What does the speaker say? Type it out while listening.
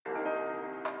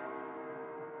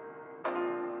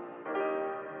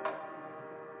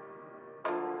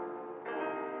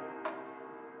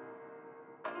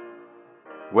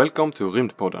Welcome to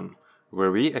Rymdpodden, where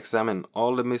we examine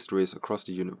all the mysteries across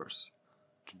the universe.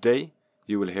 Today,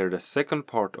 you will hear the second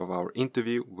part of our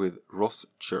interview with Ross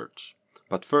Church.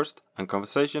 But first, a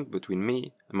conversation between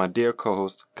me and my dear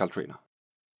co-host, Katrina.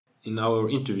 In our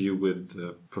interview with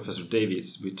Professor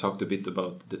Davies, we talked a bit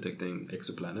about detecting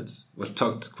exoplanets. Well,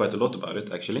 talked quite a lot about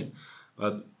it, actually.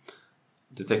 But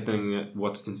detecting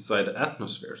what's inside the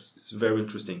atmospheres is very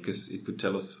interesting because it could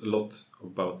tell us a lot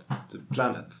about the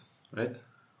planet, right?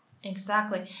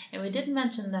 Exactly. And we did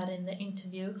mention that in the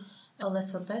interview a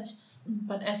little bit.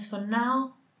 But as for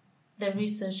now, the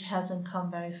research hasn't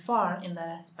come very far in that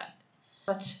aspect.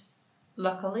 But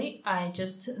luckily, I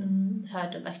just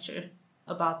heard a lecture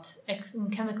about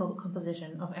chemical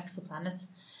composition of exoplanets.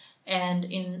 And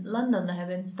in London, they have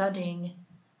been studying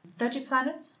 30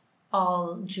 planets,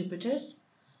 all Jupiters,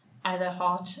 either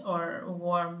hot or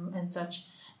warm and such,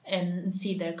 and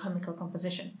see their chemical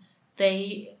composition.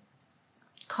 They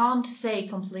can't say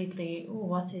completely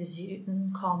what is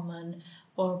common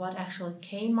or what actually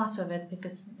came out of it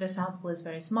because the sample is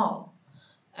very small.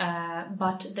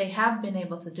 But they have been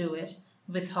able to do it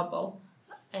with Hubble,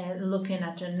 looking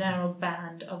at a narrow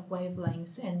band of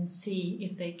wavelengths and see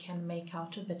if they can make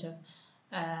out a bit of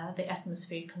the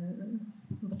atmosphere,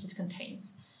 what it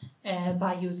contains,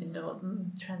 by using the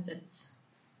transits,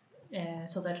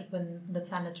 so that when the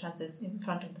planet transits in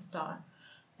front of the star,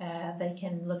 they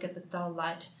can look at the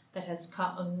starlight that has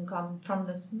come from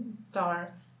the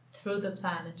star through the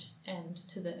planet and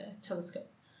to the telescope.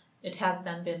 It has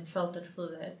then been filtered through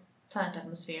the planet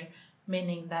atmosphere,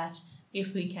 meaning that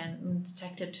if we can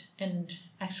detect it and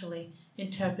actually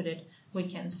interpret it, we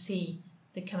can see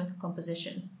the chemical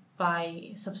composition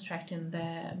by subtracting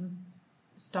the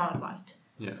starlight.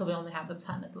 Yeah. So we only have the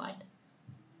planet light.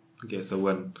 Okay, so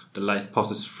when the light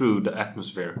passes through the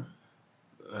atmosphere,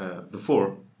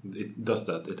 before it does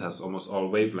that, it has almost all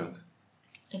wavelength.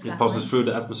 Exactly. It passes through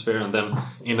the atmosphere, and then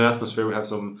in the atmosphere we have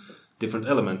some different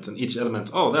elements, and each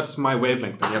element, that's my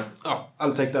wavelength, and yes,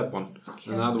 I'll take that one,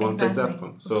 and another one, take that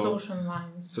one. So, absorption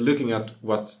lines. So looking at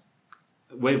what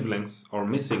wavelengths are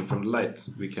missing from the light,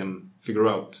 we can figure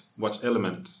out what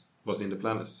element was in the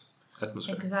planet's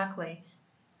atmosphere. Exactly.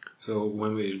 So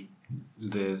when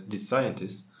the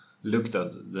scientists looked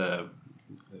at the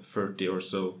 30 or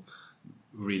so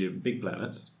really big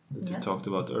planets that you talked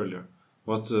about earlier,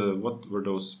 what were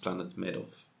those planets made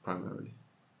of primarily?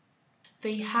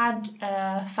 They had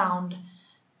found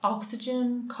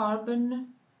oxygen,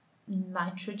 carbon,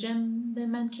 nitrogen, they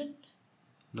mentioned.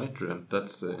 Nitrogen,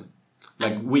 that's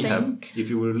we have. If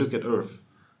you were to look at Earth,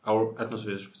 our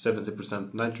atmosphere is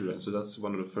 70% nitrogen, so that's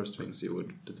one of the first things you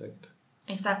would detect.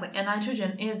 Exactly, and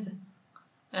nitrogen is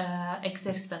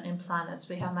existent in planets.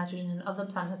 We have nitrogen in other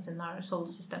planets in our solar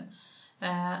system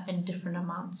in different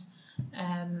amounts.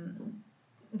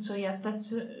 So yes, that's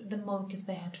the molecules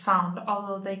they had found,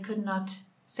 although they could not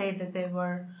say that they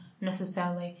were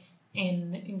necessarily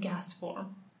in gas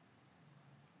form.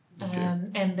 Okay.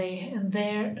 And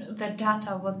their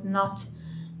data was not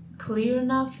clear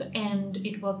enough, and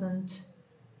it wasn't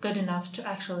good enough to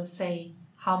actually say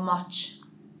how much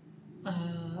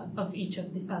of each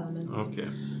of these elements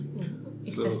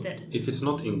existed. So if it's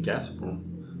not in gas form,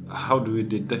 how do we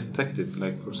detect it?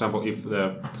 Like, for example, if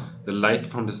the light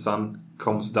from the sun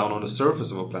comes down on the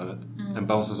surface of a planet and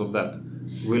bounces off that,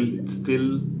 will it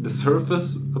still the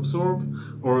surface absorb,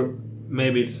 or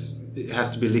maybe it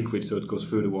has to be liquid, so it goes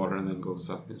through the water and then goes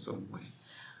up in some way?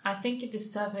 I think the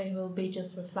survey will be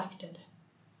just reflected,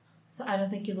 so I don't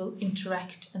think it will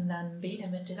interact and then be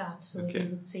emitted out, so we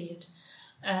would see it.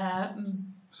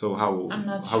 So how? I'm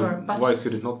not sure. But why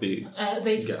could it not be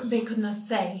gas? They could not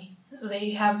say.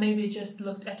 They have maybe just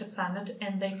looked at a planet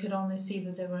and they could only see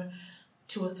that there were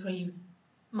 2 or 3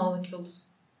 molecules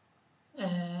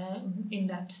in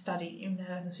that study, in the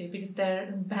atmosphere, because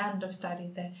their band of study,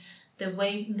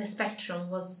 the spectrum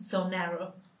was so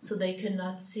narrow, so they could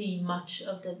not see much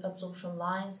of the absorption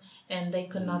lines, and they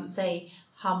could not say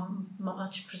how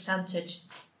much percentage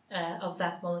of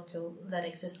that molecule that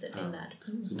existed in that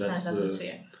planet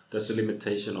atmosphere. That's a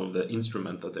limitation of the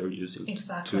instrument that they're using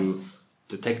to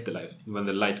detect the light. When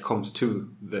the light comes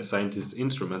to the scientist's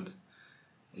instrument,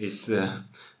 it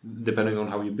depending on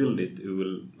how you build it, it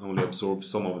will only absorb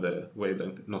some of the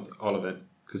wavelength, not all of it,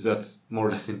 because that's more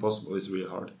or less impossible. It's really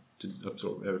hard to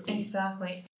absorb everything.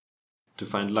 Exactly. To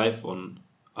find life on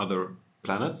other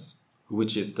planets,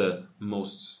 which is the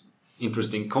most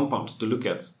interesting compounds to look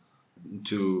at,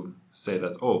 to say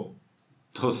that,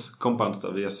 those compounds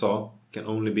that we saw can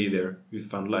only be there if we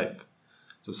found life.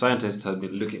 So scientists have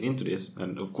been looking into this,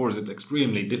 and of course it's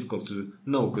extremely difficult to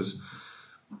know, because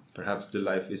perhaps the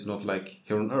life is not like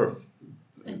here on Earth.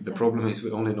 The problem is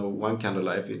we only know one kind of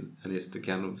life, and it's the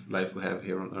kind of life we have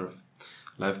here on Earth.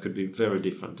 Life could be very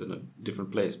different in a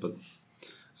different place, but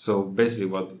so basically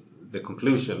what the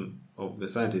conclusion of the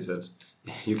scientists is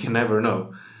that you can never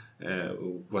know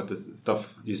what the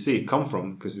stuff you see come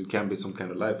from, because it can be some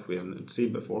kind of life we haven't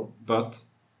seen before. But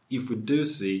if we do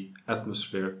see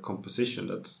atmosphere composition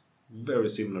that's very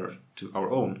similar to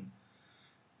our own,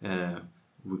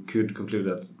 we could conclude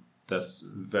that that's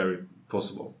very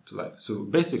possible to life. So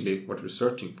basically what we're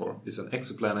searching for is an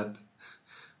exoplanet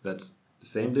that's the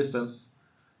same distance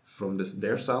from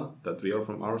their sun that we are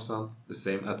from our sun, the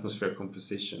same atmosphere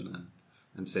composition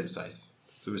and same size.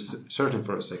 So we're searching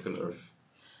for a second Earth.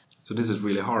 So this is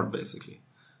really hard, basically.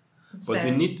 What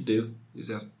we need to do is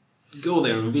just go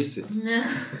there and visit.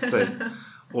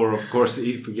 Or of course,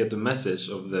 if we get the message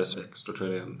of this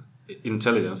extraterrestrial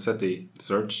intelligence at the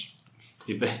search,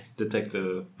 if they detect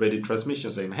a radio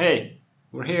transmission saying, "Hey,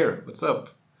 we're here. What's up?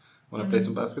 Want to play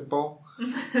some basketball?"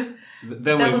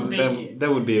 that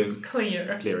would be a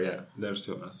clear. Yeah, there's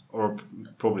humans. Or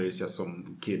probably it's just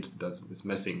some kid that is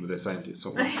messing with the scientists.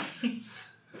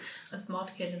 A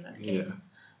smart kid in that case.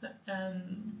 Yeah.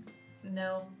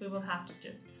 No, we will have to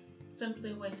just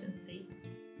simply wait and see.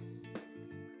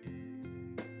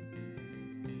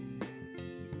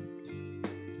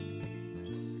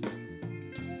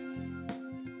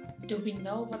 Do we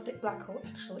know what the black hole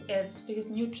actually is? Because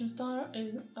neutron star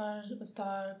is a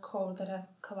star core that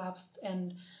has collapsed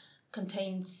and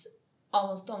contains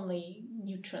almost only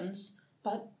neutrons.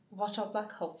 But what are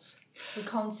black holes? We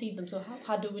can't see them, so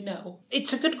how do we know?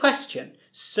 It's a good question.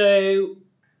 So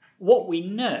what we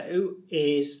know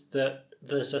is that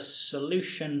there's a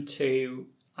solution to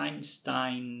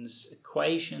Einstein's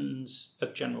equations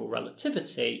of general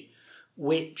relativity,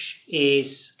 which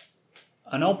is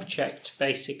an object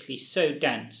basically so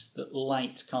dense that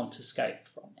light can't escape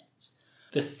from it.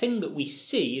 The thing that we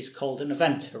see is called an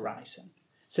event horizon.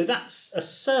 So that's a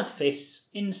surface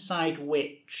inside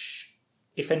which,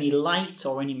 if any light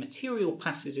or any material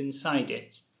passes inside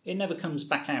it, it never comes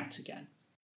back out again.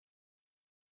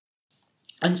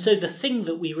 And so the thing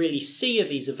that we really see are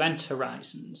these event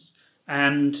horizons,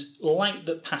 and light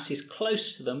that passes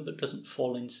close to them but doesn't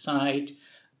fall inside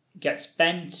gets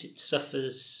bent, it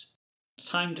suffers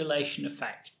time dilation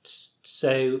effects.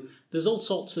 So there's all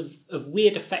sorts of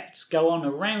weird effects go on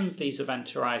around these event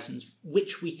horizons,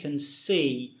 which we can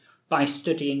see by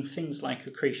studying things like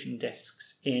accretion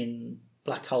disks in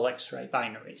black hole X-ray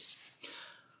binaries.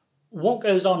 What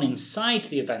goes on inside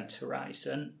the event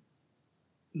horizon,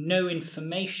 no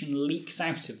information leaks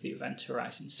out of the event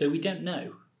horizon, so we don't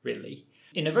know, really.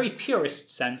 In a very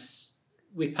purist sense,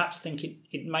 we perhaps think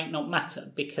it might not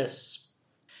matter, because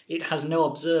it has no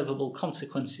observable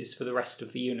consequences for the rest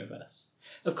of the universe.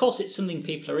 Of course, it's something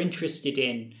people are interested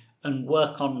in and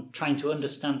work on trying to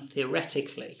understand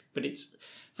theoretically, but it's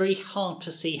very hard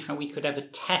to see how we could ever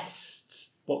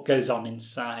test what goes on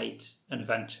inside an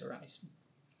event horizon.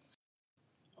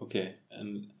 Okay,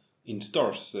 and in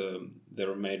stars,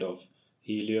 they're made of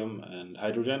helium and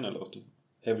hydrogen, a lot of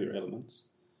heavier elements.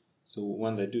 So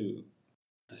when they do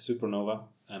a supernova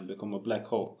and become a black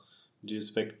hole, do you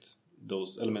expect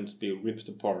those elements be ripped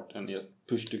apart and just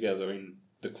pushed together in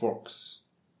the quarks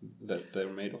that they're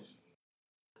made of?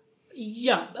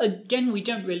 Yeah, again, we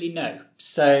don't really know.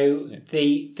 So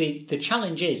the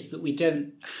challenge is that we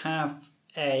don't have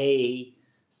a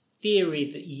theory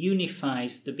that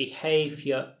unifies the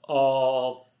behaviour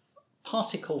of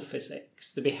particle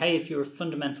physics, the behaviour of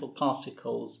fundamental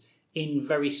particles in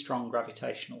very strong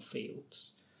gravitational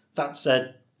fields. That's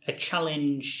a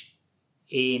challenge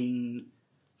in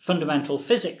fundamental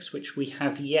physics, which we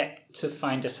have yet to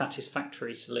find a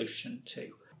satisfactory solution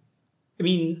to. I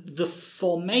mean, the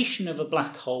formation of a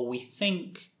black hole, we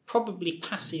think, probably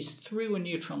passes through a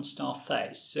neutron star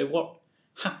phase. So what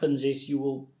happens is you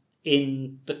will,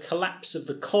 in the collapse of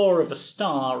the core of a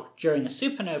star during a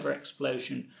supernova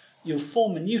explosion, you'll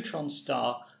form a neutron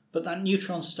star, but that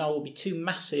neutron star will be too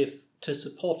massive to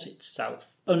support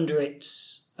itself under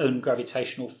its own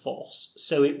gravitational force.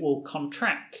 So it will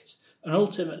contract and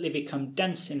ultimately become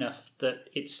dense enough that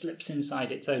it slips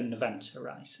inside its own event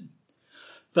horizon.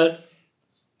 But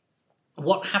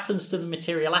what happens to the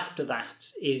material after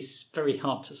that is very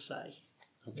hard to say.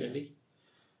 Okay. Really.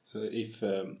 So if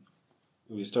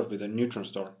we start with a neutron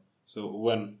star, so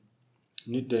when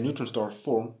the neutron star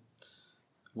form,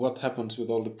 what happens with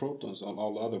all the protons and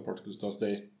all the other particles? Does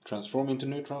they transform into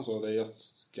neutrons, or they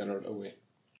just scattered away?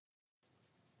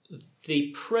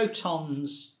 The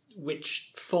protons,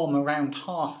 which form around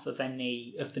half of the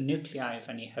nuclei of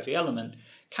any heavy element,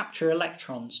 capture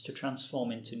electrons to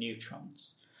transform into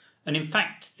neutrons. And in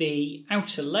fact, the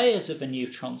outer layers of a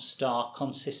neutron star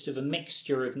consist of a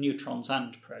mixture of neutrons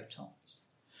and protons.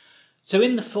 So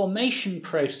in the formation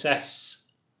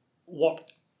process, what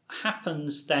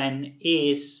happens then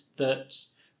is that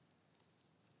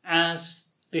as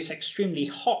this extremely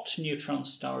hot neutron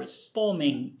star is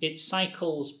forming, it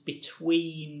cycles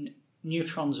between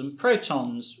neutrons and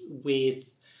protons,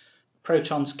 with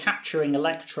protons capturing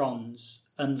electrons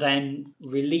and then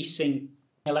releasing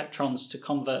electrons to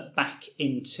convert back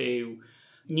into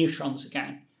neutrons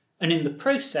again. And in the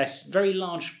process, very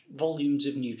large volumes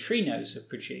of neutrinos are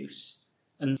produced,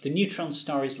 and the neutron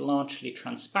star is largely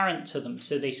transparent to them,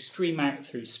 so they stream out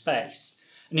through space.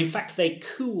 And in fact, they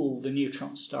cool the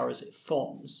neutron star as it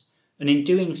forms, and in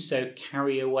doing so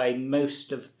carry away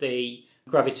most of the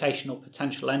gravitational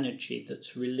potential energy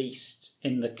that's released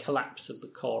in the collapse of the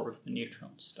core of the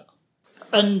neutron star.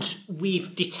 And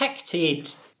we've detected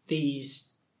these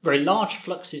very large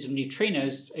fluxes of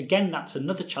neutrinos. Again, that's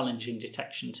another challenging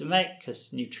detection to make,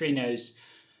 because neutrinos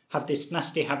have this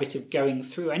nasty habit of going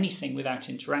through anything without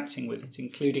interacting with it,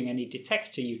 including any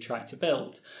detector you try to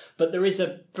build. But there is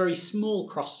a very small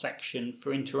cross-section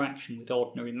for interaction with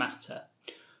ordinary matter.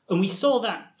 And we saw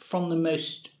that from the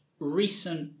most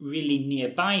recent, really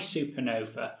nearby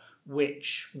supernova,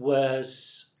 which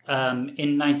was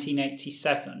in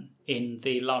 1987 in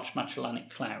the Large Magellanic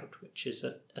Cloud, which is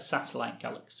a satellite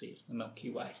galaxy of the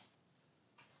Milky Way.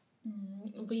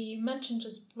 We mentioned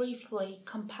just briefly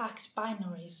compact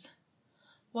binaries.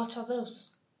 What are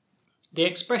those? The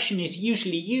expression is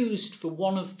usually used for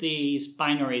one of these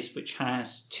binaries which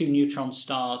has two neutron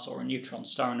stars, or a neutron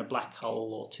star and a black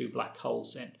hole, or two black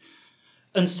holes in.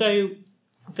 And so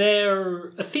they're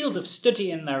a field of study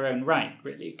in their own right,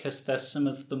 really, because they're some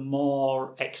of the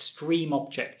more extreme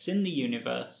objects in the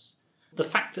universe. The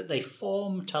fact that they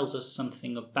form tells us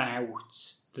something about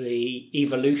the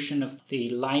evolution of the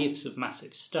lives of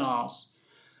massive stars.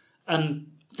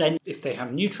 And then if they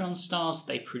have neutron stars,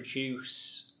 they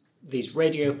produce these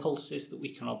radio pulses that we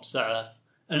can observe.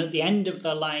 And at the end of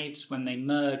their lives, when they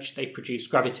merge, they produce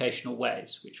gravitational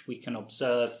waves, which we can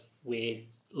observe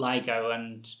with LIGO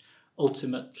and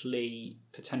ultimately,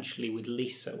 potentially, with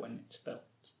LISA when it's built.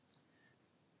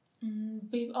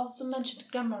 We've also mentioned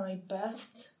gamma ray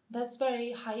bursts. That's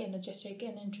very high energetic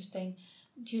and interesting.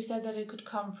 You said that it could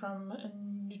come from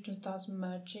neutron stars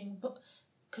merging, but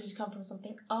could it come from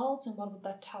something else, and what would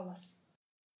that tell us?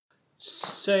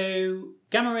 So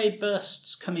gamma ray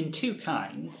bursts come in two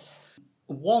kinds.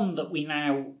 One that we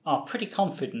now are pretty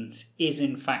confident is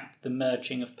in fact the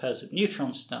merging of pairs of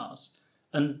neutron stars,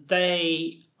 and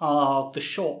they are the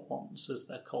short ones, as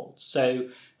they're called. So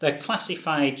they're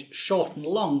classified short and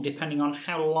long depending on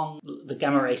how long the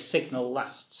gamma ray signal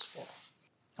lasts for.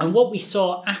 And what we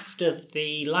saw after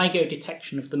the LIGO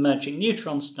detection of the merging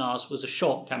neutron stars was a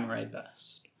short gamma ray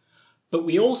burst. But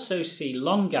we also see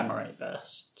long gamma ray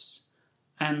bursts,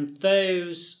 and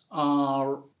those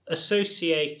are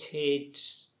associated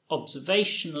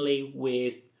observationally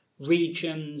with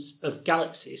regions of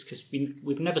galaxies, because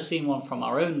we've never seen one from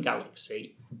our own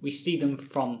galaxy. We see them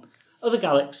from other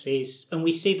galaxies, and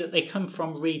we see that they come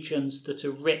from regions that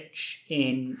are rich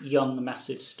in young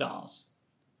massive stars.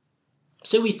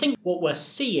 So we think what we're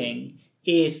seeing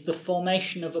is the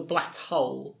formation of a black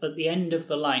hole at the end of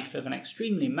the life of an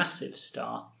extremely massive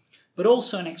star, but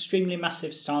also an extremely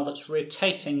massive star that's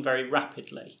rotating very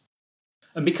rapidly.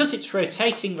 And because it's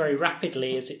rotating very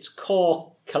rapidly as its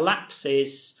core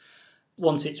collapses,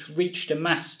 once it's reached a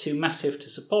mass too massive to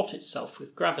support itself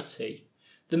with gravity,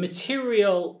 the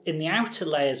material in the outer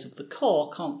layers of the core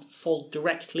can't fall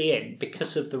directly in.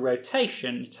 Because of the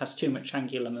rotation, it has too much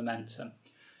angular momentum.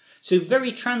 So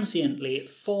very transiently, it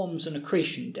forms an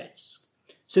accretion disk.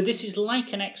 So this is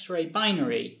like an X-ray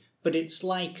binary, but it's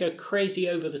like a crazy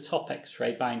over-the-top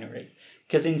X-ray binary.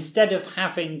 Because instead of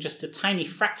having just a tiny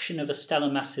fraction of a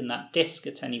stellar mass in that disk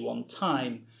at any one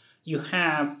time, you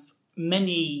have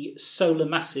many solar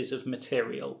masses of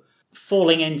material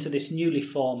falling into this newly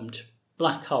formed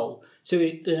black hole. So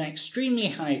there's an extremely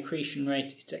high accretion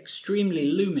rate, it's extremely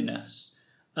luminous,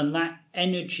 and that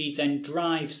energy then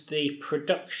drives the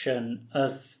production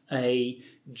of a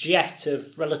jet of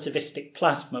relativistic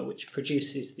plasma which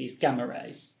produces these gamma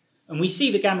rays. And we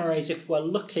see the gamma rays if we're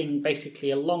looking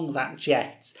basically along that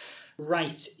jet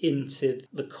right into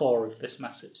the core of this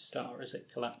massive star as it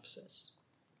collapses.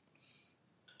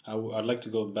 I'd like to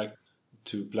go back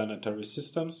to planetary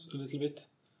systems a little bit.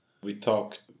 We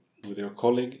talked with your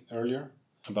colleague earlier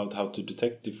about how to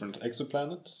detect different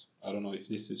exoplanets. I don't know if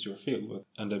this is your field,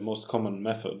 and the most common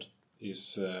method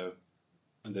is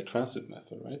the transit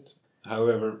method, right?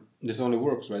 However, this only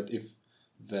works, right, if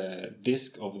the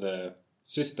disk of the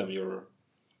system you're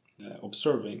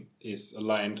observing is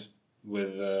aligned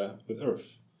with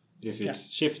Earth. If it's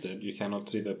shifted, you cannot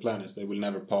see the planets. They will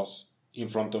never pass in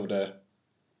front of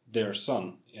their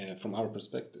sun from our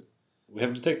perspective. We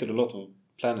have detected a lot of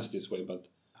planets this way, but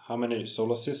how many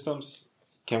solar systems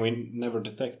can we never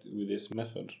detect with this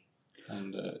method?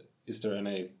 And is there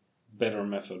any better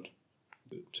method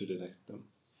to detect them?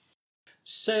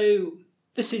 So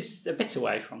this is a bit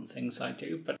away from things I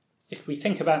do, but if we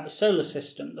think about the solar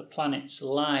system, the planets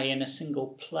lie in a single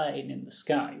plane in the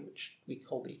sky, which we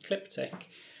call the ecliptic.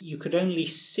 You could only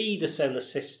see the solar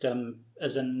system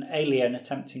as an alien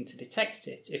attempting to detect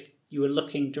it if you were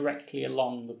looking directly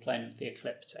along the plane of the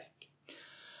ecliptic.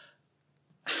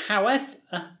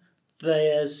 However,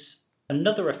 there's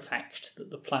another effect that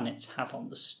the planets have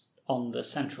on the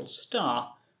central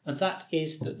star, and that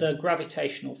is that their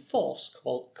gravitational force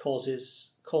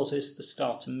causes the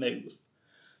star to move.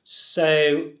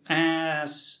 So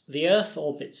as the Earth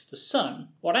orbits the Sun,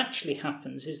 what actually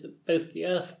happens is that both the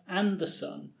Earth and the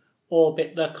Sun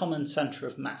orbit their common centre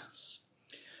of mass.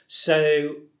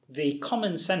 So the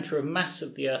common centre of mass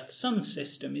of the Earth-Sun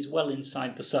system is well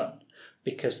inside the Sun,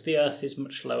 because the Earth is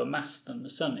much lower mass than the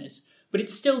Sun is. But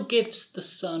it still gives the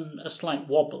Sun a slight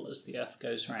wobble as the Earth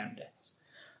goes around it.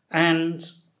 And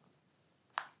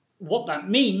what that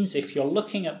means, if you're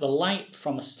looking at the light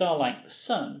from a star like the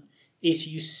Sun, is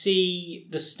you see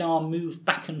the star move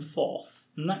back and forth,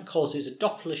 and that causes a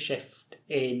Doppler shift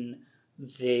in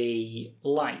the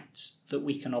light that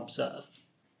we can observe.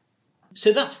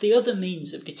 So that's the other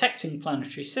means of detecting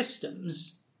planetary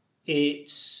systems.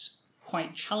 It's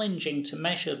quite challenging to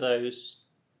measure those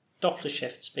Doppler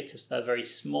shifts because they're very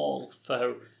small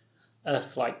for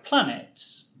Earth-like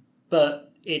planets,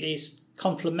 but it is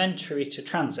complementary to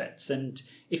transits, and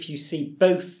if you see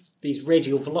both these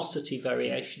radial velocity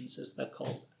variations, as they're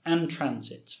called, and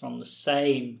transits from the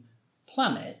same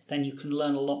planet, then you can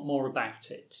learn a lot more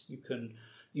about it. You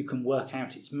can work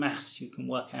out its mass, you can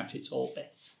work out its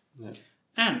orbit. Yeah.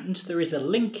 And there is a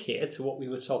link here to what we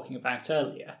were talking about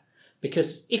earlier,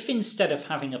 because if instead of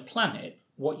having a planet,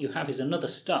 what you have is another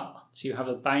star, so you have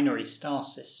a binary star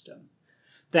system,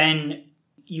 then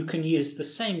you can use the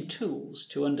same tools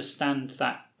to understand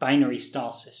that binary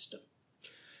star system.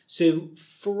 So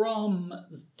from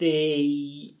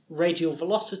the radial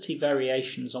velocity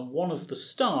variations on one of the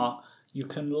star, you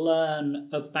can learn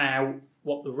about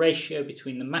what the ratio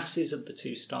between the masses of the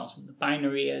two stars in the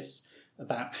binary is,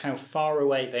 about how far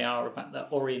away they are, about their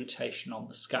orientation on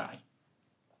the sky.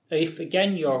 If,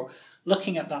 again, you're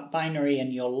looking at that binary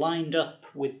and you're lined up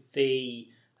with the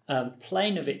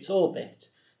plane of its orbit,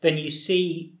 then you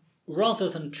see, rather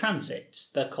than transits,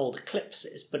 they're called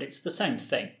eclipses, but it's the same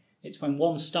thing. It's when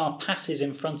one star passes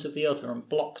in front of the other and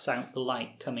blocks out the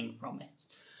light coming from it.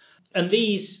 And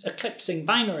these eclipsing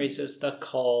binaries, as they're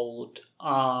called,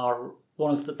 are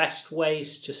one of the best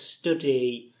ways to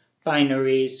study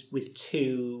binaries with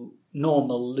two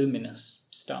normal luminous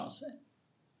stars in.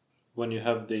 When you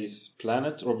have these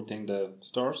planets orbiting the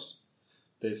stars,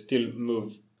 they still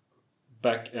move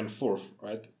back and forth,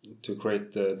 right, to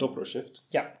create the Doppler shift.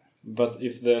 Yeah. But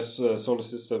if the solar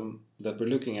system that we're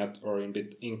looking at are a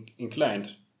bit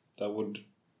inclined, that would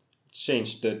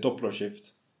change the Doppler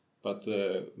shift. But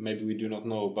maybe we do not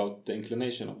know about the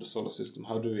inclination of the solar system.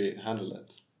 How do we handle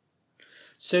that?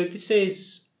 So this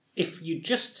is, if you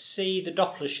just see the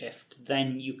Doppler shift,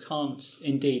 then you can't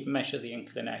indeed measure the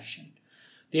inclination.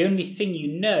 The only thing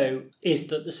you know is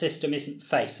that the system isn't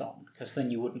face-on, because then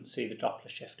you wouldn't see the Doppler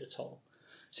shift at all.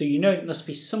 So you know it must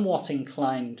be somewhat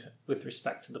inclined with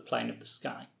respect to the plane of the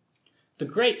sky. The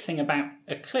great thing about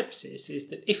eclipses is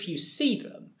that if you see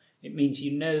them, it means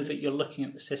you know that you're looking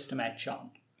at the system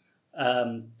edge-on,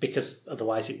 because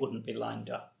otherwise it wouldn't be lined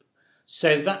up.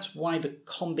 So that's why the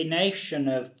combination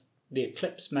of the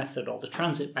eclipse method or the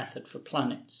transit method for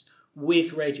planets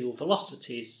with radial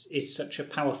velocities is such a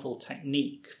powerful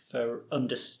technique for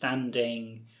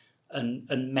understanding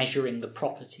and measuring the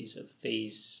properties of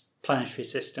these planetary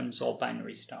systems or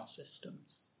binary star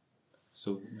systems.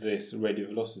 So this radial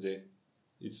velocity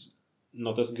is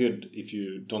not as good if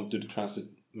you don't do the transit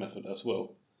method as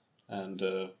well. And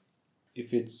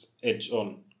if it's edge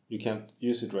on, you can't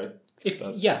use it, right?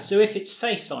 So if it's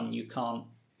face on, you can't,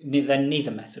 then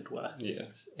neither method works,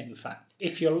 yes. In fact.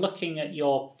 If you're looking at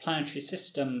your planetary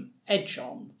system edge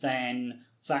on, then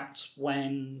that's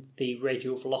when the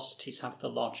radial velocities have the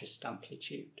largest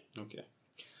amplitude. Okay.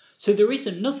 So there is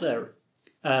another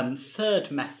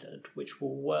third method which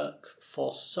will work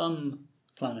for some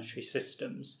planetary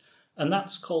systems, and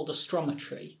that's called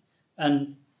astrometry.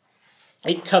 And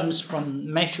It comes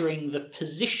from measuring the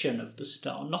position of the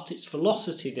star, not its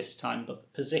velocity this time, but the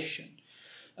position.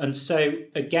 And so,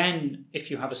 again, if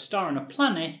you have a star and a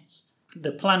planet,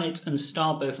 the planet and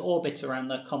star both orbit around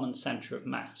their common centre of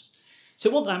mass. So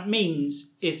what that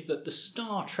means is that the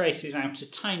star traces out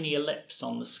a tiny ellipse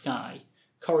on the sky,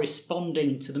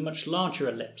 corresponding to the much larger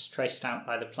ellipse traced out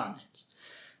by the planet.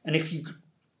 And if you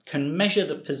can measure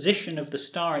the position of the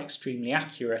star extremely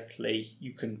accurately,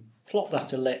 you can plot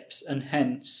that ellipse and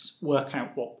hence work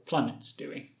out what the planet's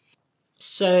doing.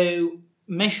 So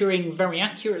measuring very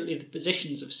accurately the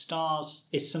positions of stars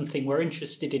is something we're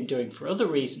interested in doing for other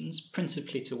reasons,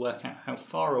 principally to work out how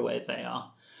far away they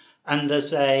are. And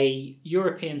there's a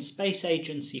European Space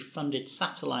Agency funded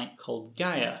satellite called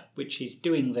Gaia, which is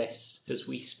doing this as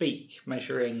we speak,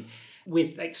 measuring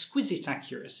with exquisite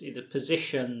accuracy the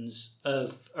positions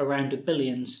of around 1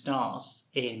 billion stars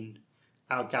in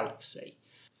our galaxy.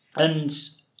 And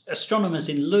astronomers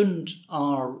in Lund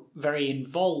are very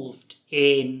involved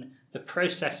in the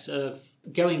process of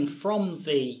going from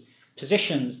the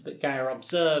positions that Gaia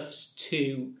observes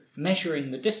to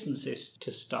measuring the distances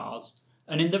to stars.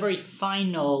 And in the very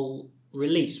final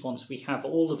release, once we have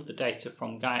all of the data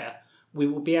from Gaia, we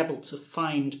will be able to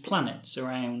find planets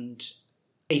around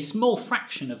a small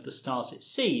fraction of the stars it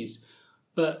sees,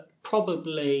 but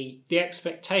probably the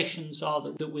expectations are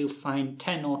that we'll find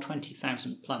 10 or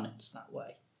 20,000 planets that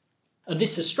way. And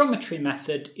this astrometry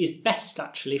method is best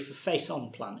actually for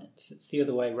face-on planets. It's the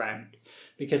other way around.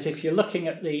 Because if you're looking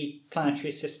at the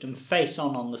planetary system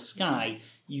face-on the sky,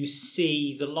 you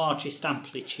see the largest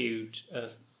amplitude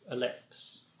of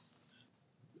ellipse.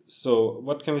 So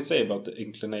what can we say about the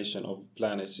inclination of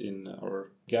planets in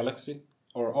our galaxy?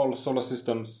 Are all solar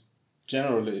systems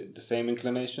generally the same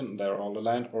inclination? They're all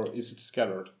aligned, or is it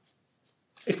scattered?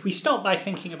 If we start by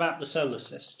thinking about the solar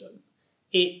system,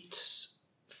 it's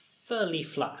fairly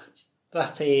flat.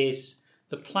 That is,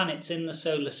 the planets in the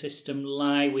solar system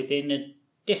lie within a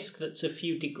disk that's a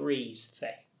few degrees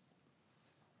thick.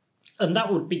 And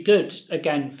that would be good,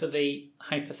 again, for the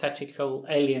hypothetical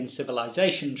alien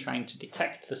civilization trying to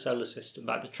detect the solar system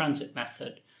by the transit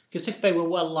method, because if they were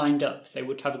well lined up, they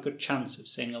would have a good chance of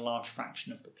seeing a large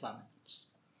fraction of the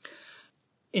planets.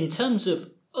 In terms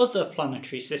of other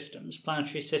planetary systems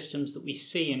that we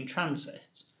see in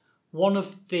transit, one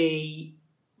of the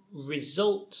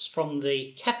results from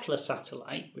the Kepler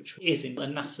satellite, which is a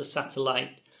NASA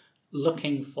satellite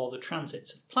looking for the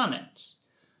transits of planets,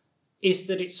 is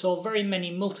that it saw very many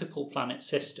multiple planet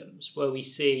systems where we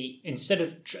see, instead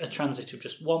of a transit of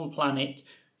just one planet,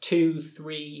 2,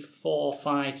 3, 4,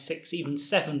 5, 6, even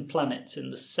 7 planets in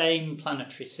the same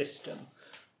planetary system,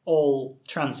 all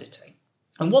transiting.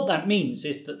 And what that means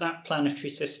is that that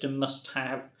planetary system must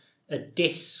have a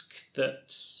disk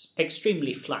that's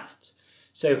extremely flat,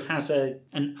 so has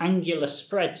an angular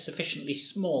spread sufficiently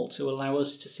small to allow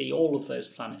us to see all of those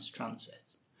planets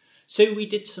transit. So we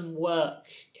did some work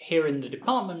here in the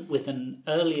department with an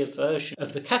earlier version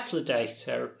of the Kepler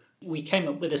data. We came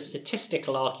up with a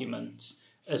statistical argument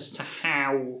as to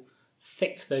how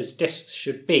thick those disks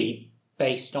should be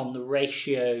based on the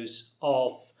ratios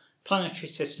of planetary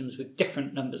systems with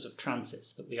different numbers of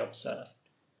transits that we observed.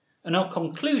 And our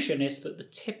conclusion is that the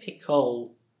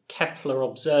typical Kepler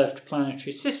observed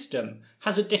planetary system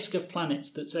has a disk of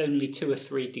planets that's only 2 or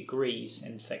 3 degrees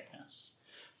in thickness.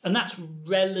 And that's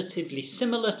relatively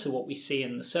similar to what we see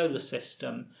in the solar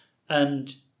system,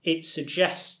 and it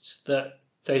suggests that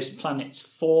those planets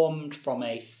formed from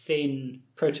a thin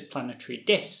protoplanetary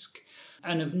disk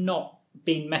and have not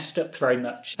been messed up very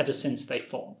much ever since they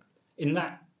formed. In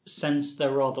that sense,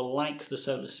 they're rather like the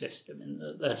solar system in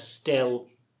that they're still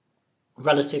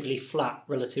relatively flat,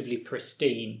 relatively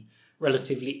pristine,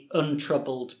 relatively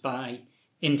untroubled by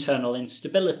internal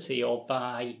instability or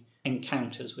by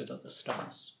encounters with other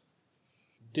stars.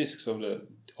 Disks of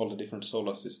all the different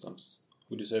solar systems,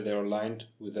 would you say they are aligned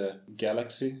with a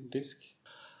galaxy disk?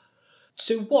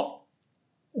 So what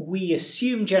we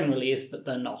assume generally is that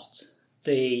they're not.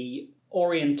 The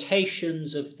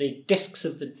orientations of the disks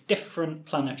of the different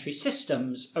planetary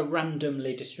systems are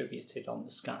randomly distributed on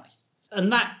the sky.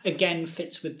 And that, again,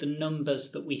 fits with the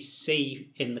numbers that we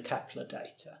see in the Kepler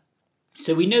data.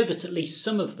 So we know that at least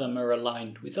some of them are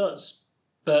aligned with us,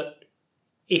 but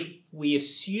if we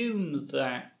assume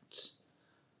that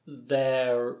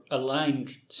they're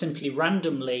aligned simply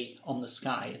randomly on the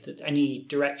sky, that any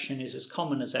direction is as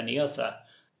common as any other,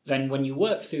 then when you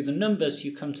work through the numbers,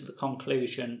 you come to the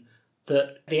conclusion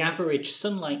that the average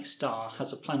Sun-like star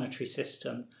has a planetary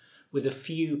system with a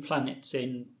few planets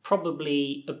in,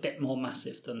 probably a bit more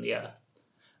massive than the Earth.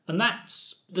 And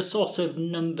that's the sort of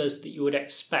numbers that you would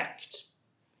expect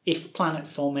if planet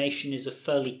formation is a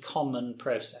fairly common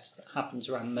process that happens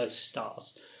around most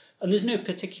stars. And there's no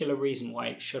particular reason why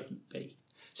it shouldn't be.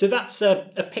 So that's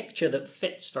a picture that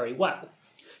fits very well.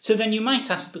 So then you might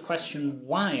ask the question,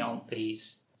 why aren't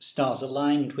these stars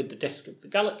aligned with the disk of the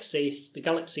galaxy? The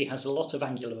galaxy has a lot of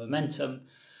angular momentum,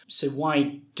 so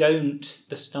why don't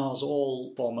the stars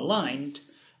all form aligned?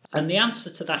 And the answer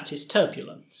to that is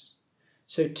turbulence.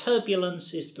 So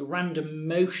turbulence is the random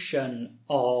motion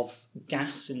of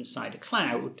gas inside a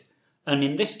cloud, and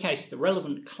in this case the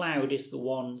relevant cloud is the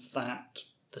one that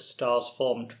the stars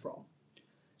formed from.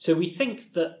 So we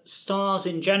think that stars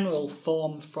in general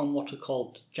form from what are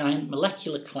called giant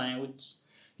molecular clouds.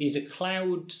 These are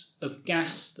clouds of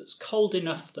gas that's cold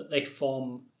enough that they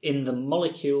form in the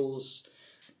molecules,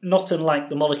 not unlike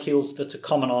the molecules that are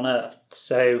common on Earth,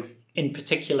 so in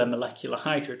particular molecular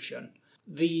hydrogen.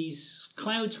 These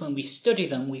clouds, when we study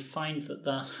them, we find that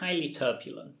they're highly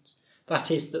turbulent.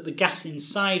 That is, that the gas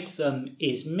inside them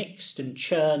is mixed and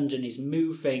churned and is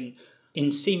moving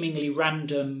in seemingly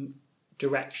random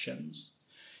directions.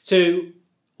 So,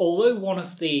 although one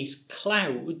of these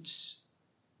clouds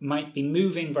might be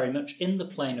moving very much in the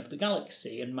plane of the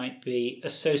galaxy and might be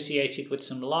associated with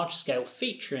some large-scale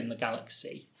feature in the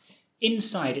galaxy,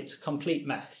 inside it's a complete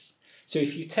mess. So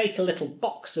if you take a little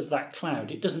box of that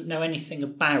cloud, it doesn't know anything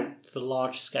about the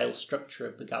large-scale structure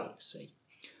of the galaxy.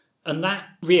 And that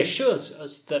reassures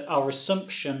us that our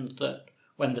assumption that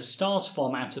when the stars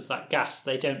form out of that gas,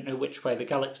 they don't know which way the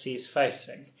galaxy is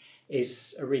facing,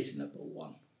 is a reasonable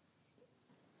one.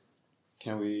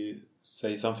 Can we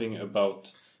say something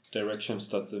about directions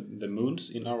that the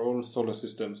moons in our own solar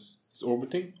systems is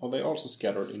orbiting? Are they also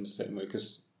scattered in the same way?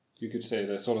 Because you could say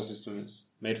the solar system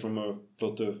is made from a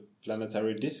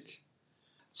protoplanetary disk.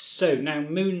 So now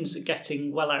moons are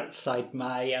getting well outside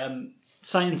my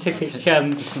scientific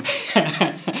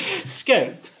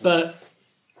scope, but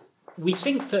we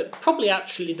think that probably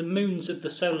actually the moons of the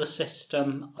solar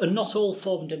system are not all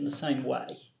formed in the same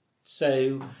way.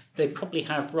 So they probably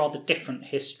have rather different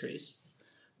histories.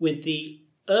 With the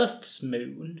Earth's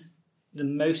moon, the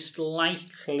most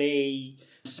likely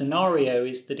scenario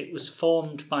is that it was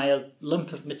formed by a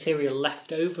lump of material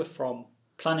left over from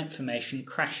planet formation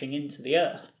crashing into the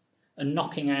Earth and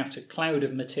knocking out a cloud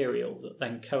of material that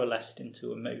then coalesced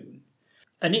into a moon.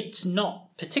 And it's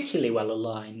not particularly well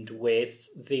aligned with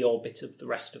the orbit of the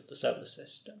rest of the solar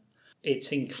system.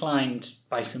 It's inclined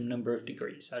by some number of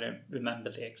degrees. I don't remember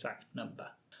the exact number.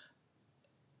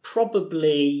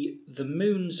 Probably the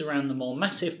moons around the more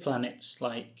massive planets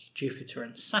like Jupiter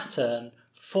and Saturn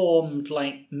formed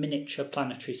like miniature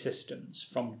planetary systems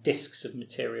from disks of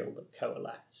material that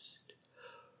coalesced.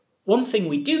 One thing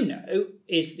we do know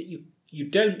is that you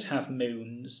don't have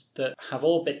moons that have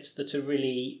orbits that are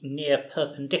really near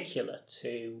perpendicular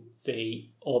to the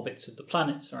orbits of the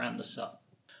planets around the Sun.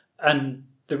 And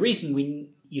the reason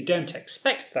you don't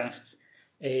expect that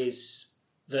is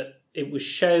that it was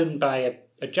shown by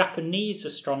a Japanese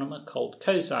astronomer called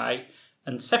Kozai,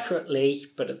 and separately,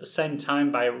 but at the same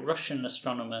time, by a Russian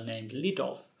astronomer named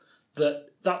Lidov,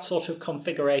 that sort of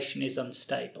configuration is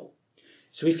unstable.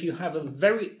 So if you have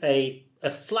a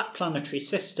flat planetary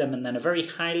system and then a very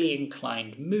highly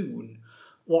inclined moon,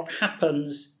 what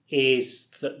happens is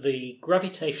that the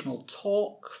gravitational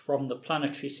torque from the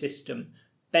planetary system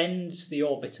bends the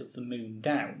orbit of the moon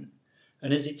down.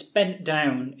 And as it's bent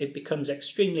down, it becomes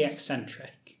extremely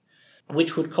eccentric,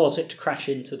 which would cause it to crash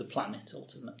into the planet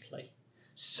ultimately.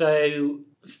 So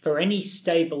for any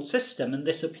stable system, and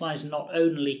this applies not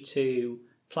only to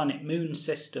planet-moon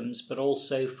systems, but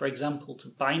also, for example, to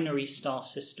binary star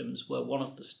systems where one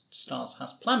of the stars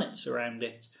has planets around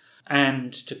it,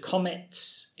 and to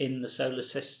comets in the solar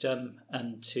system,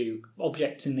 and to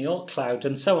objects in the Oort cloud,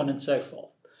 and so on and so forth.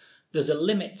 There's a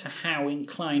limit to how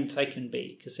inclined they can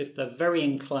be, because if they're very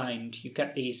inclined, you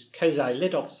get these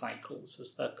Kozai-Lidov cycles,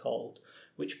 as they're called,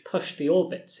 which push the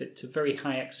orbits into very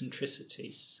high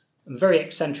eccentricities. And very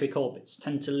eccentric orbits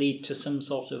tend to lead to some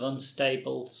sort of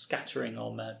unstable scattering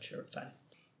or merger event.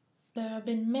 There have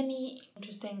been many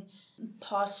interesting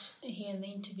parts here in the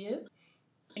interview.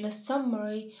 In a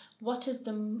summary, what is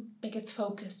the biggest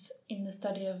focus in the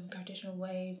study of gravitational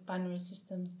waves, binary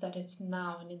systems, that is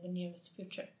now and in the nearest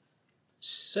future?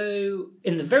 So,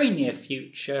 in the very near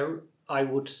future, I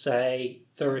would say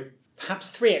there are perhaps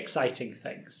three exciting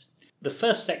things. The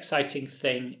first exciting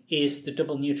thing is the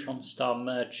double neutron star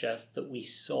merger that we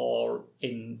saw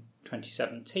in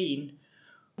 2017.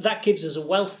 That gives us a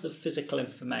wealth of physical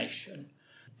information,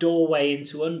 doorway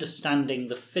into understanding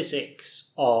the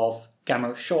physics of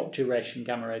short duration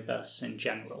gamma ray bursts in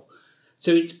general.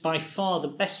 So it's by far the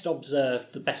best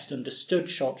observed, the best understood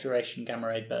short-duration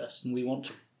gamma-ray burst, and we want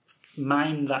to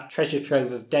mine that treasure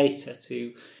trove of data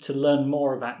to learn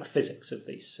more about the physics of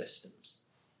these systems.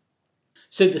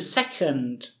 So the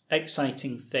second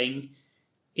exciting thing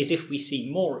is if we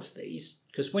see more of these,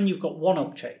 because when you've got one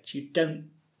object, you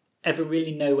don't ever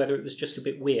really know whether it was just a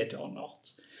bit weird or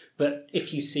not. But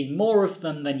if you see more of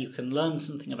them, then you can learn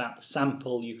something about the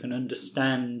sample, you can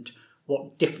understand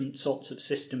what different sorts of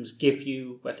systems give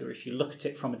you, whether if you look at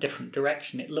it from a different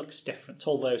direction, it looks different,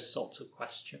 all those sorts of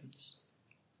questions.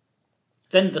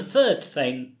 Then the third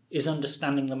thing is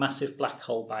understanding the massive black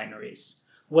hole binaries.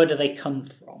 Where do they come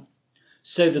from?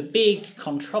 So the big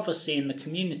controversy in the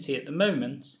community at the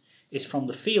moment is from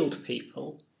the field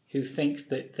people who think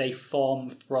that they form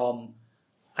from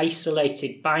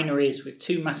isolated binaries with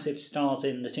two massive stars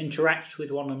in that interact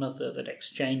with one another, that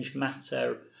exchange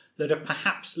matter, that are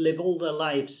perhaps live all their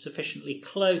lives sufficiently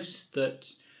close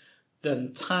that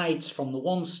the tides from the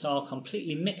one star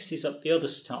completely mixes up the other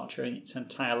star during its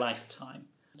entire lifetime.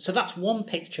 So that's one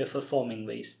picture for forming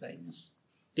these things.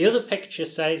 The other picture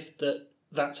says that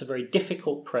that's a very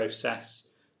difficult process,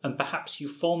 and perhaps you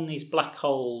form these black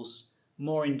holes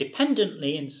more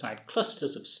independently inside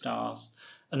clusters of stars,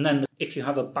 and then if you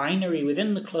have a binary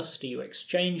within the cluster, you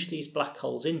exchange these black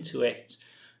holes into it,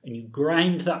 and you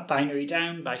grind that binary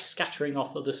down by scattering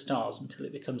off other stars until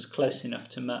it becomes close enough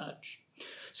to merge.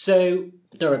 So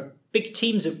there are big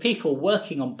teams of people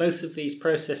working on both of these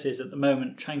processes at the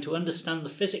moment, trying to understand the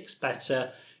physics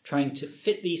better, trying to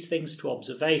fit these things to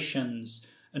observations,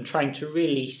 and trying to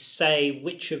really say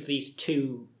which of these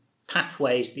two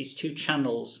pathways, these two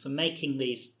channels for making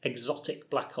these exotic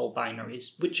black hole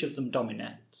binaries, which of them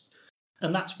dominates.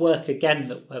 And that's work, again,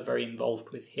 that we're very involved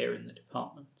with here in the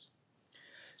department.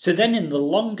 So then in the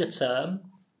longer term,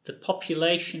 the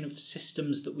population of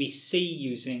systems that we see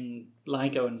using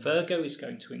LIGO and Virgo is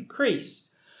going to increase.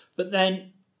 But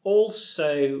then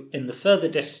also in the further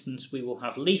distance, we will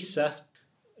have LISA.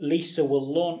 LISA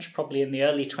will launch probably in the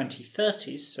early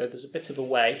 2030s, so there's a bit of a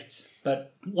wait.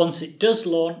 But once it does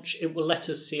launch, it will let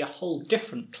us see a whole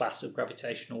different class of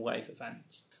gravitational wave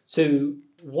events. So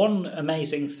one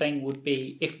amazing thing would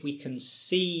be if we can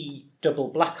see double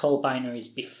black hole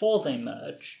binaries before they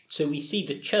merge. So we see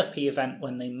the chirpy event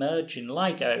when they merge in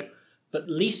LIGO, but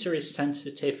LISA is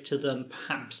sensitive to them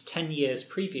perhaps 10 years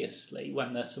previously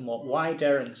when they're somewhat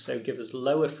wider and so give us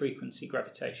lower frequency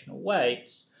gravitational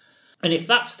waves. And if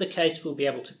that's the case, we'll be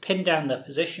able to pin down their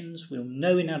positions. We'll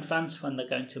know in advance when they're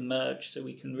going to merge, so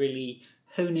we can really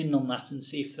hone in on that and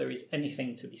see if there is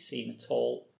anything to be seen at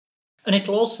all. And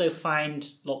it'll also find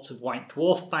lots of white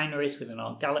dwarf binaries within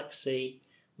our galaxy.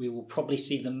 We will probably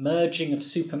see the merging of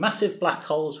supermassive black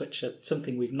holes, which are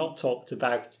something we've not talked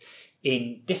about,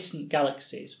 in distant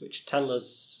galaxies, which tell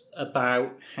us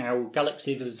about how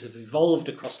galaxies have evolved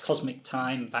across cosmic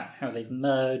time, about how they've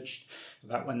merged,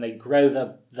 about when they grow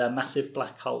their massive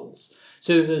black holes.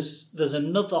 So there's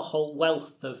another whole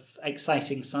wealth of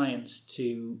exciting science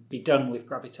to be done with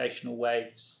gravitational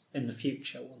waves in the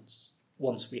future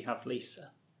once we have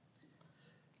LISA.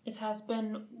 It has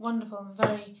been wonderful,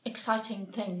 very exciting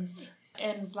things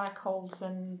in black holes,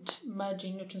 and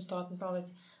merging neutron stars is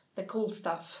always the cool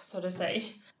stuff, so to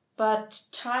say. But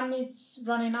time is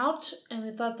running out, and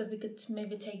we thought that we could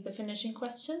maybe take the finishing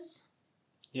questions.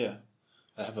 Yeah,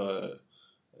 I have a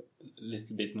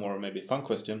little bit more maybe fun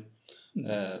question.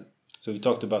 So we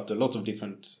talked about a lot of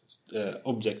different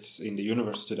objects in the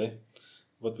universe today.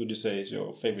 What would you say is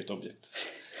your favorite object?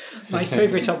 My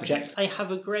favourite object. I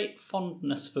have a great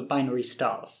fondness for binary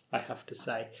stars, I have to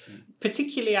say.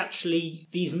 Particularly, actually,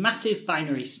 these massive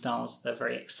binary stars, they're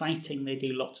very exciting, they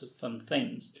do lots of fun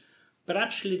things. But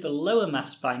actually, the lower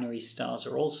mass binary stars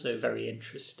are also very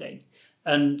interesting.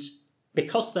 And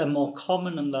because they're more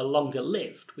common and they're longer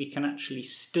lived, we can actually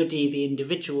study the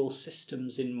individual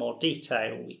systems in more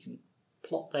detail. We can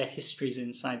plot their histories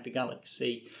inside the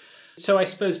galaxy. So I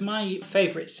suppose my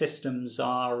favourite systems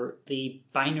are the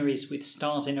binaries with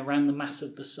stars in around the mass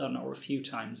of the Sun, or a few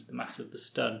times the mass of the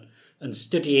Sun, and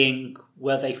studying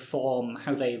where they form,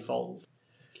 how they evolve.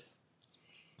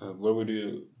 Where would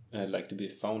you like to be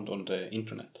found on the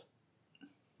internet?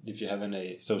 If you have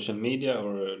any social media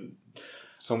or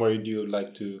somewhere you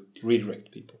like to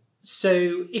redirect people?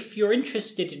 So if you're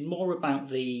interested in more about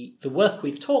the work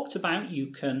we've talked about, you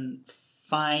can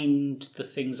find the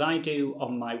things I do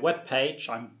on my webpage.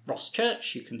 I'm Ross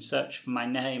Church. You can search for my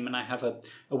name, and I have a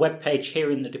webpage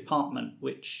here in the department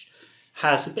which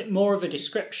has a bit more of a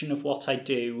description of what I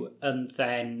do, and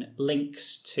then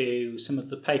links to some of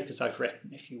the papers I've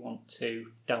written if you want to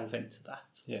delve into that.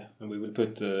 Yeah, and we will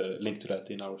put the link to that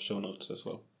in our show notes as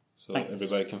well. so Thanks.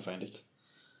 everybody can find it.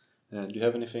 Do you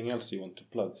have anything else you want to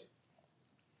plug?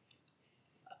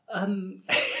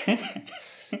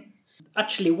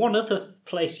 Actually, one other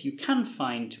place you can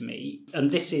find me,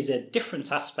 and this is a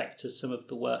different aspect of some of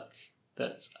the work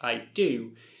that I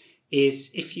do, is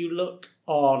if you look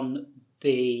on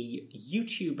the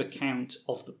YouTube account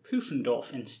of the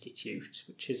Pufendorf Institute,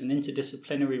 which is an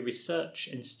interdisciplinary research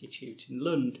institute in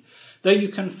Lund, though you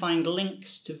can find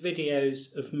links to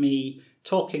videos of me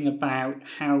talking about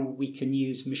how we can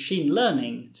use machine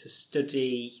learning to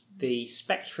study the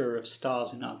spectra of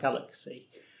stars in our galaxy,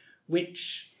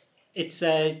 which it's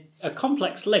a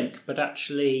complex link, but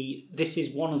actually this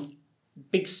is one of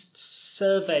big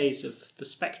surveys of the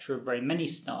spectra of very many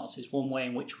stars is one way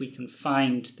in which we can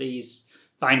find these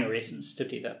binaries and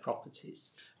study their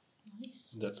properties.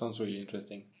 Nice. That sounds really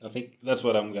interesting. I think that's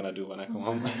what I'm gonna do when I come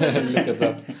home. Look at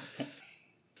that.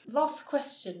 Last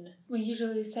question. We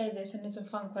usually say this, and it's a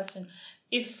fun question.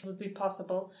 If it would be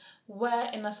possible,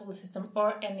 where in our solar system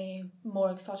or any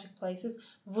more exotic places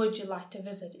would you like to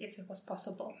visit if it was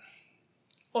possible?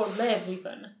 Or live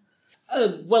even?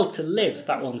 Well, to live,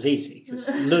 that one's easy, because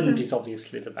Lund is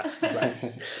obviously the best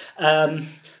place.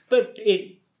 But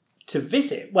to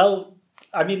visit, well,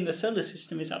 I mean, the solar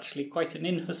system is actually quite an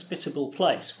inhospitable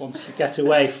place once you get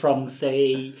away from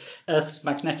the Earth's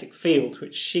magnetic field,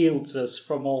 which shields us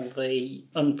from all the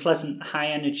unpleasant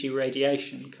high-energy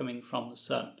radiation coming from the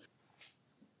sun.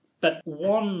 But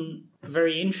one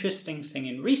very interesting thing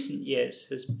in recent years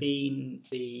has been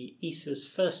the ESA's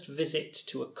first visit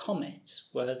to a comet,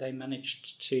 where they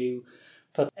managed to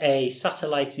put a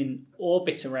satellite in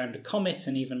orbit around a comet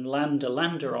and even land a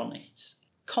lander on it.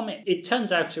 Comet, it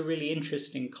turns out, are really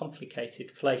interesting,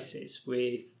 complicated places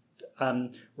with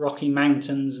rocky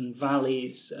mountains and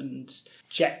valleys and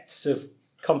jets of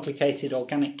complicated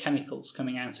organic chemicals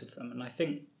coming out of them. And I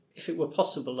think if it were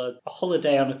possible, a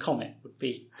holiday on a comet would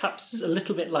be perhaps a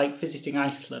little bit like visiting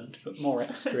Iceland, but more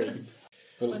extreme.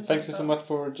 Well, thanks so much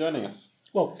for joining us.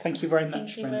 Well, thank you very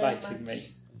much Thank you for very inviting much. me.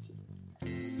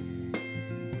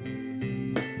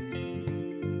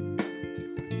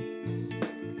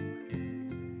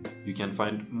 You can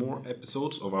find more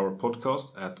episodes of our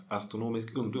podcast at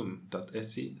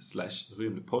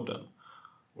astronomiskungdom.se/Rymdpodden,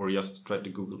 or just try to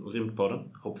Google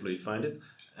Rymdpodden, hopefully you find it.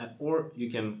 Or you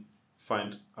can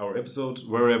find our episodes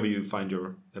wherever you find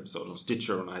your episode, on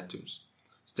Stitcher or on iTunes.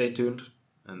 Stay tuned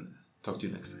and talk to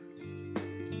you next time.